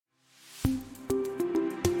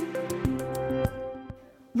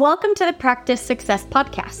Welcome to the Practice Success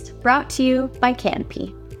Podcast, brought to you by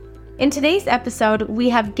Canopy. In today's episode, we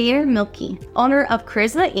have Gaynor Meilke, owner of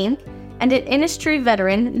Charisma Inc., and an industry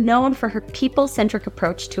veteran known for her people-centric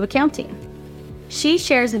approach to accounting. She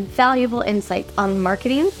shares valuable insights on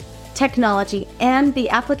marketing, technology, and the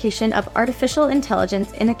application of artificial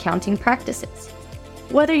intelligence in accounting practices.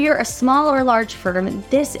 Whether you're a small or large firm,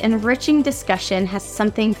 this enriching discussion has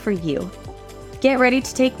something for you. Get ready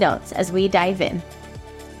to take notes as we dive in.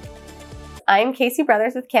 I'm Casey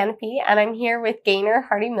Brothers with Canopy, and I'm here with Gaynor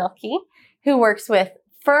Meilke, who works with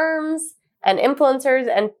firms and influencers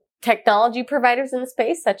and technology providers in the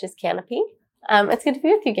space, such as Canopy. It's good to be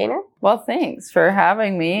with you, Gaynor. Well, thanks for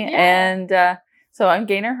having me. Yeah. And so I'm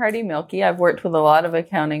Gaynor Meilke. I've worked with a lot of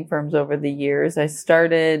accounting firms over the years. I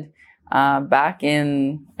started back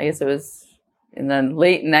in, I guess it was in the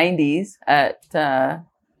late 90s at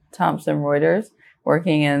Thomson Reuters,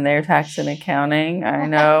 working in their tax and accounting. I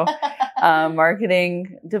know.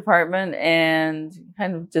 Marketing department, and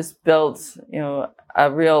kind of just built,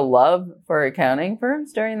 a real love for accounting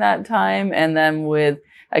firms during that time. And then with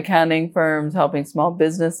accounting firms helping small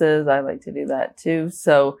businesses, I like to do that too.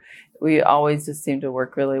 So we always just seem to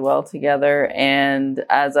work really well together. And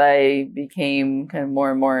as I became kind of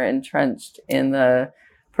more and more entrenched in the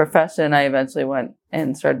profession, I eventually went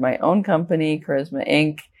and started my own company, Charisma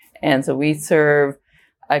Inc. And so we serve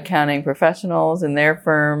accounting professionals in their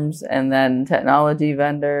firms, and then technology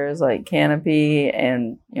vendors like Canopy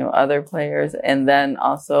and other players. And then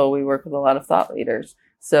also we work with a lot of thought leaders.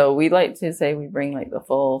 So we like to say we bring like the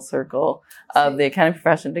full circle of the accounting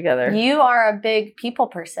profession together. You are a big people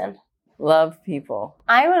person. Love people.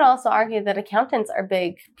 I would also argue that accountants are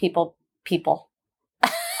big people.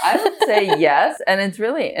 I would say yes. And it's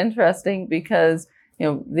really interesting because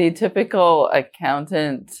the typical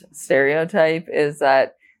accountant stereotype is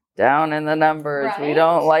that down in the numbers, right? We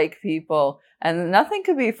don't like people. And nothing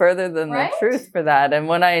could be further than the truth for that. And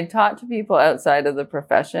when I talk to people outside of the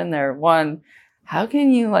profession, they're how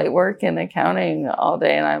can you work in accounting all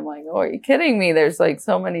day? And I'm like, oh, are you kidding me? There's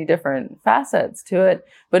so many different facets to it.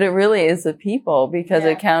 But it really is the people, because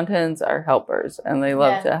accountants are helpers and they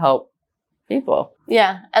love to help people.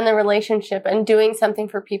 Yeah. And the relationship and doing something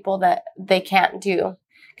for people that they can't do,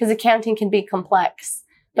 because accounting can be complex.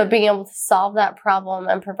 But being able to solve that problem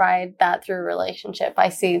and provide that through a relationship, I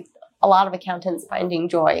see a lot of accountants finding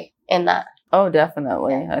joy in that. Oh,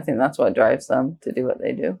 definitely. Yeah. I think that's what drives them to do what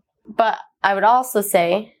they do. But I would also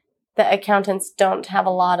say that accountants don't have a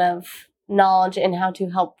lot of knowledge in how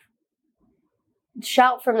to help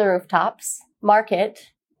shout from the rooftops,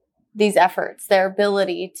 market these efforts, their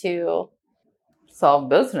ability to solve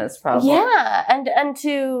business problems. Yeah, and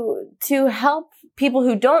to help people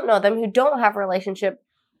who don't know them, who don't have a relationship,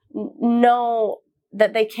 know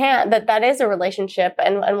that they can, that is a relationship,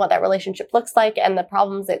 and what that relationship looks like, and the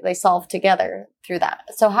problems that they solve together through that.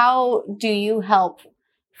 So how do you help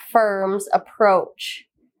firms approach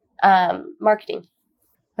marketing?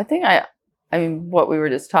 I think I mean, what we were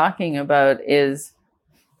just talking about is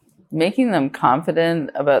making them confident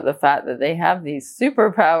about the fact that they have these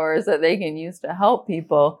superpowers that they can use to help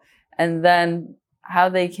people, and then how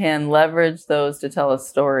they can leverage those to tell a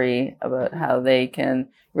story about how they can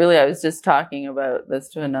really. I was just talking about this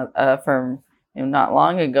to a firm not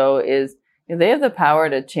long ago, is they have the power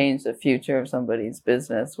to change the future of somebody's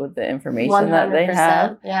business with the information 100%, that they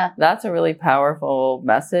have. Yeah. That's a really powerful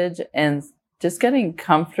message, and just getting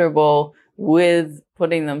comfortable with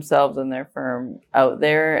putting themselves and their firm out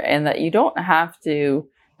there, and that you don't have to,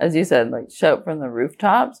 as you said, shout from the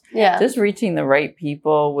rooftops. Yeah. Just reaching the right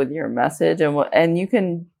people with your message, and you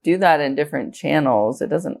can do that in different channels. It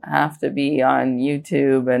doesn't have to be on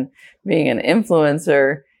YouTube and being an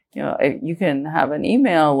influencer. You can have an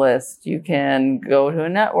email list. You can go to a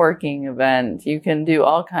networking event. You can do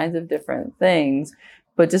all kinds of different things.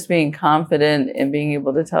 But just being confident and being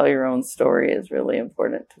able to tell your own story is really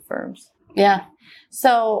important to firms. Yeah.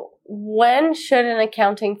 So when should an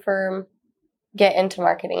accounting firm get into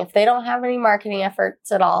marketing? If they don't have any marketing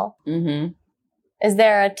efforts at all, is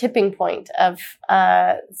there a tipping point of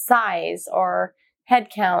size or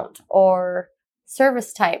headcount or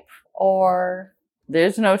service type or?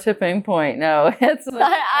 There's no tipping point. No, it's.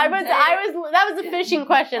 I was. That was a fishing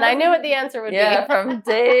question. I knew what the answer would be. Yeah, from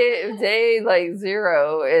day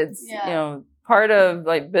zero, it's part of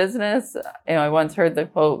business. I once heard the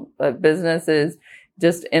quote that business is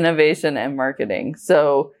just innovation and marketing.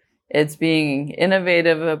 So it's being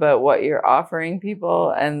innovative about what you're offering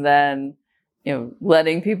people, and then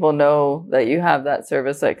letting people know that you have that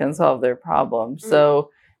service that can solve their problems.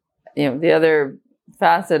 So the other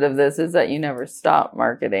facet of this is that you never stop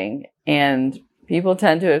marketing, and people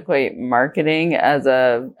tend to equate marketing as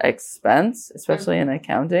a expense, especially in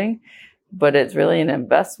accounting, but it's really an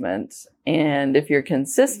investment. And if you're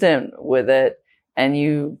consistent with it and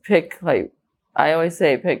you pick, like I always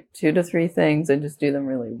say, pick 2 to 3 things and just do them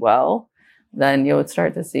really well, then you'll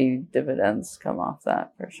start to see dividends come off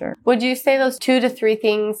that for sure. Would you say those 2 to 3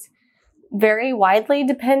 things vary widely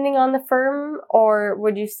depending on the firm, or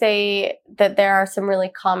would you say that there are some really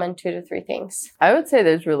common 2 to 3 things? I would say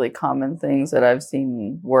there's really common things that I've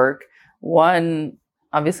seen work. One,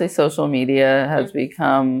 obviously social media has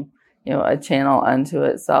become, a channel unto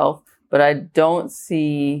itself, but I don't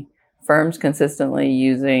see firms consistently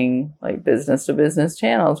using like business to business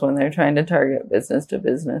channels when they're trying to target business to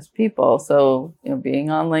business people. So, being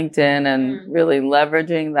on LinkedIn and really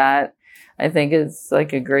leveraging that, I think is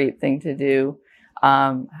like a great thing to do.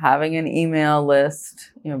 Having an email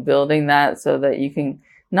list, building that so that you can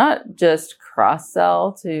not just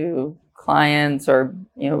cross-sell to clients or,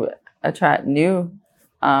 attract new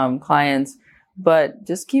clients, but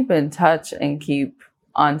just keep in touch and keep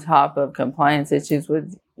on top of compliance issues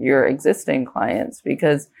with your existing clients.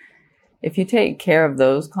 Because if you take care of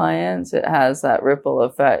those clients, it has that ripple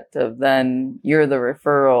effect of then you're the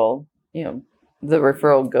referral, the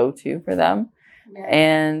referral go-to for them. Yeah.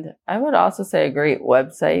 And I would also say a great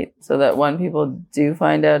website so that when people do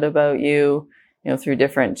find out about you, through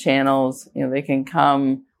different channels, they can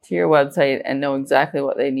come to your website and know exactly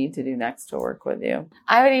what they need to do next to work with you.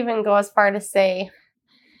 I would even go as far to say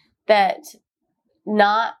that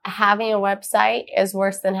not having a website is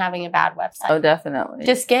worse than having a bad website. Oh, definitely.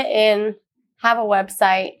 Just get in, have a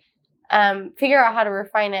website, figure out how to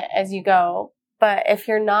refine it as you go. But if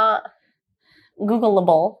you're not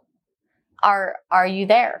Googleable, are you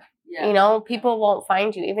there? Yeah. People won't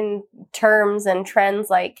find you. Even terms and trends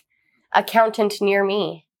like accountant near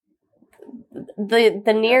me.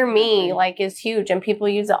 The near me is huge and people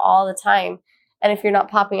use it all the time. And if you're not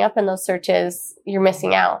popping up in those searches, you're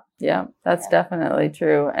missing out. Yeah, that's definitely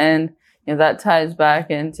true. And that ties back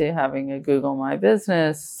into having a Google My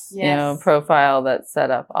Business, profile that's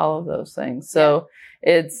set up, all of those things. So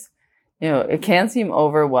it's, it can seem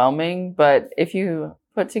overwhelming, but if you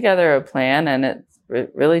put together a plan and it's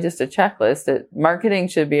really just a checklist, marketing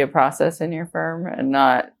should be a process in your firm and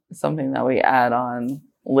not something that we add on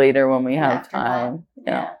later when we have time.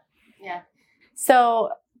 Yeah.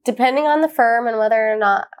 So depending on the firm and whether or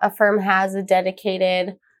not a firm has a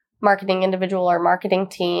dedicated marketing individual or marketing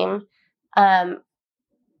team, an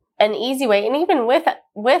easy way, and even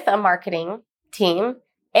with a marketing team,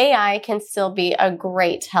 AI can still be a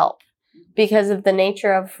great help because of the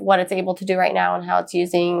nature of what it's able to do right now and how it's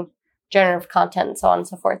using generative content and so on and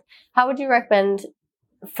so forth. How would you recommend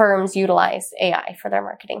firms utilize AI for their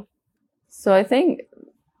marketing? So I think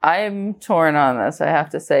I'm torn on this, I have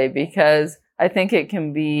to say, because I think it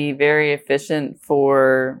can be very efficient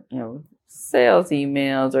for, sales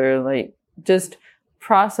emails or just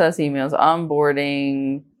process emails,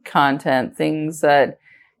 onboarding content, things that,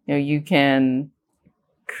 you can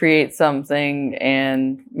create something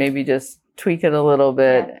and maybe just tweak it a little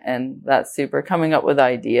bit. Yeah. And that's super. Coming up with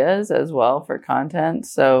ideas as well for content.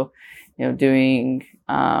 So, doing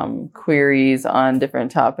queries on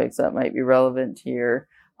different topics that might be relevant to your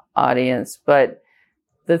audience. But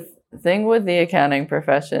the thing with the accounting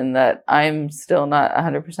profession that I'm still not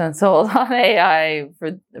 100% sold on AI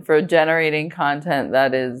for generating content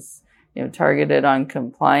that is, targeted on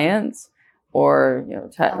compliance or,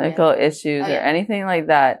 technical issues or anything like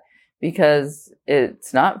that, because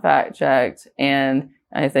it's not fact checked. And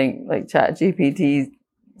I think ChatGPT,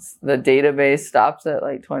 the database stops at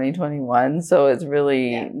 2021. So it's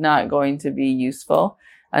really not going to be useful.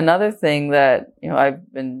 Another thing that,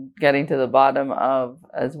 I've been getting to the bottom of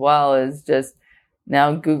as well is just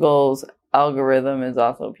now Google's algorithm is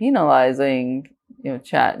also penalizing,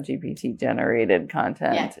 ChatGPT generated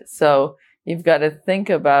content. Yeah. So you've got to think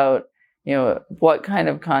about, what kind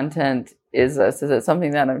of content is this? Is it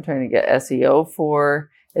something that I'm trying to get SEO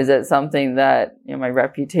for? Is it something that, my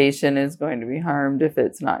reputation is going to be harmed if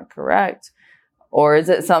it's not correct? Or is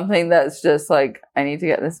it something that's just I need to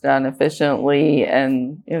get this done efficiently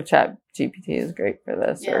and, ChatGPT is great for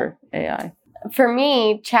this or AI? For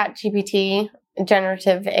me, ChatGPT,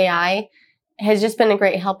 generative AI, has just been a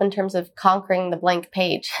great help in terms of conquering the blank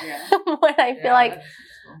page. Yeah. When I feel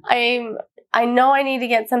I know I need to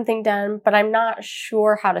get something done, but I'm not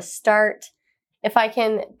sure how to start. If I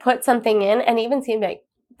can put something in and even seem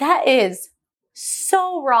that is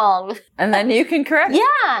so wrong. And then you can correct.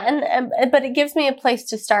 Yeah. But it gives me a place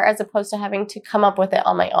to start as opposed to having to come up with it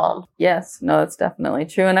on my own. Yes. No, that's definitely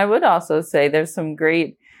true. And I would also say there's some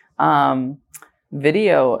great,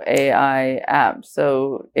 video AI apps.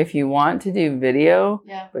 So if you want to do video,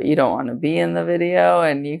 but you don't want to be in the video,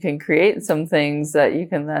 and you can create some things that you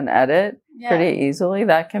can then edit pretty easily,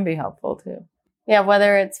 that can be helpful too. Yeah,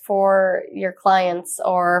 whether it's for your clients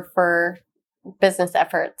or for business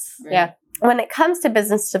efforts. Right. Yeah. When it comes to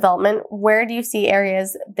business development, where do you see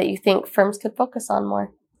areas that you think firms could focus on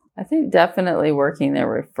more? I think definitely working their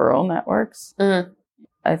referral networks. Mm-hmm.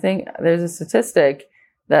 I think there's a statistic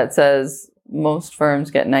that says most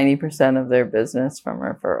firms get 90% of their business from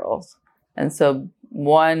referrals. And so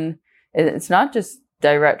it's not just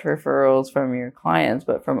direct referrals from your clients,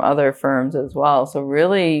 but from other firms as well. So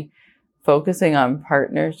really focusing on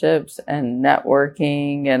partnerships and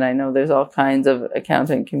networking. And I know there's all kinds of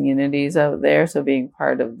accountant communities out there. So being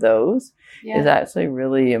part of those is actually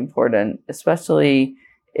really important, especially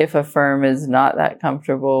if a firm is not that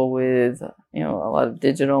comfortable with, a lot of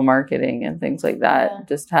digital marketing and things like that.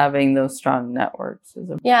 Just having those strong networks is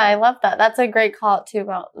important. Yeah, I love that. That's a great call out too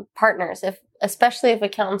about partners. Especially if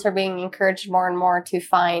accountants are being encouraged more and more to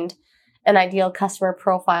find an ideal customer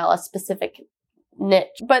profile, a specific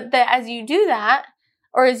niche. But as you do that,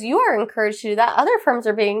 or as you are encouraged to do that, other firms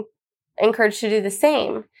are being encouraged to do the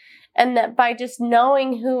same. And that by just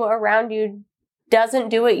knowing who around you doesn't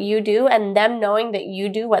do what you do, and them knowing that you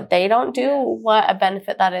do what they don't do, what a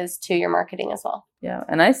benefit that is to your marketing as well. Yeah.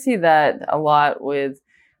 And I see that a lot with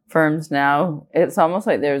firms now. It's almost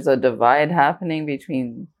like there's a divide happening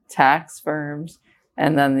between tax firms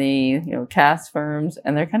and then the, CAS firms,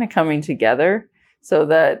 and they're kind of coming together so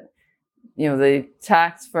that, the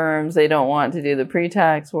tax firms, they don't want to do the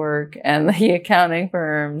pre-tax work, and the accounting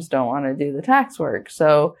firms don't want to do the tax work.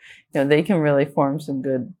 So, they can really form some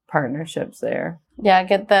good partnerships there. Yeah,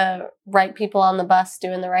 get the right people on the bus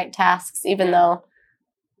doing the right tasks, even though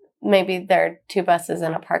maybe there are two buses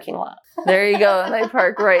in a parking lot. There you go. And they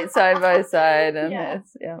park right side by side. And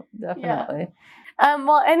it's, definitely. Yeah.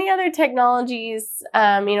 Well, any other technologies,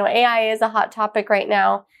 AI is a hot topic right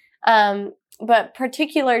now. But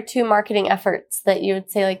particular to marketing efforts that you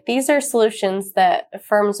would say, like, these are solutions that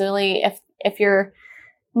firms really, if you're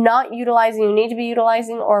not utilizing, you need to be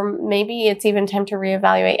utilizing, or maybe it's even time to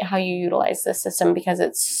reevaluate how you utilize this system because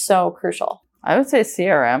it's so crucial. I would say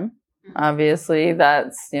CRM. Obviously,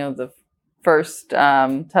 that's, the first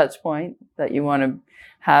touch point that you want to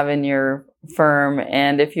have in your firm.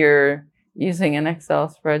 And if you're using an Excel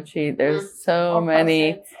spreadsheet, there's so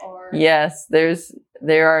many. Yes,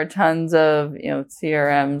 there are tons of,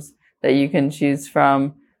 CRMs that you can choose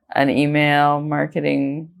from, an email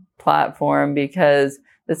marketing platform, because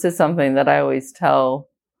this is something that I always tell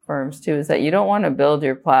firms too, is that you don't want to build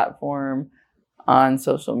your platform on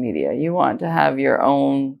social media. You want to have your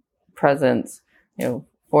own presence,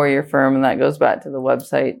 for your firm. And that goes back to the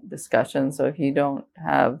website discussion. So if you don't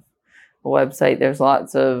have a website, there's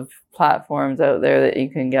lots of platforms out there that you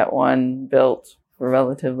can get one built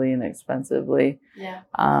relatively inexpensively. Yeah.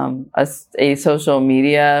 A social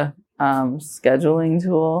media scheduling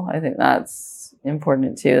tool, I think that's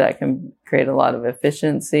important too. That can create a lot of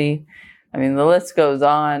efficiency. I mean, the list goes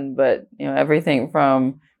on, but everything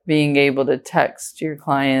from being able to text your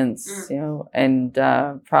clients, and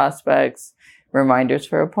prospects, reminders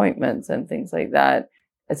for appointments and things like that.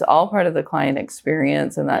 It's all part of the client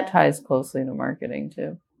experience, and that ties closely to marketing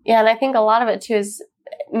too. Yeah, and I think a lot of it too is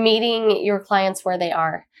meeting your clients where they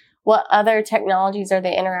are. What other technologies are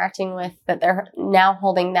they interacting with that they're now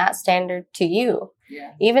holding that standard to you?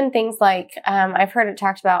 Yeah. Even things like, I've heard it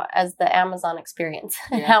talked about as the Amazon experience,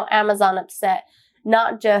 how Amazon upset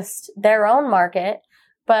not just their own market,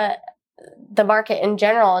 but the market in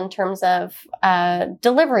general in terms of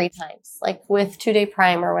delivery times, like with 2-day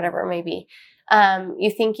Prime or whatever it may be.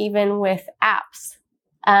 You think even with apps,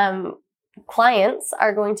 clients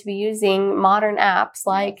are going to be using modern apps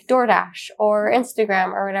like DoorDash or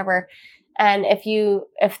Instagram or whatever. And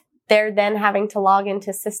if they're then having to log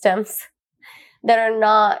into systems that are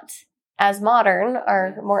not as modern,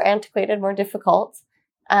 are more antiquated, more difficult,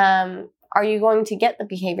 are you going to get the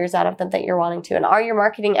behaviors out of them that you're wanting to? And are your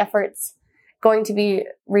marketing efforts going to be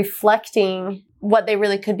reflecting what they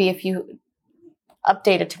really could be if you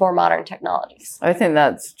updated to more modern technologies? I think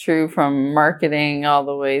that's true from marketing all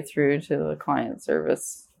the way through to the client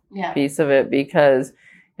service piece of it, because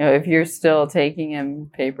if you're still taking in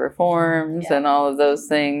paper forms and all of those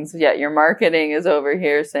things, yet your marketing is over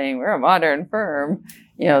here saying we're a modern firm,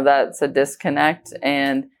 that's a disconnect.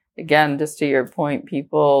 And again, just to your point,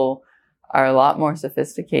 people are a lot more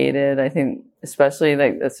sophisticated. I think especially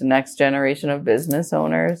like this next generation of business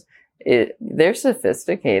owners, they're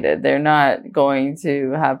sophisticated. They're not going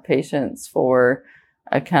to have patience for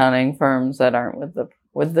accounting firms that aren't with the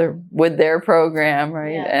with their program,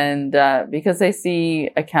 right? Yeah. And because they see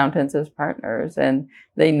accountants as partners and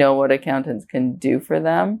they know what accountants can do for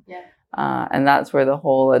them. Yeah. And that's where the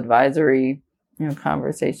whole advisory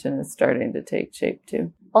conversation is starting to take shape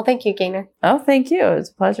too. Well, thank you, Gaynor. Oh, thank you. It was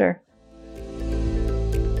a pleasure.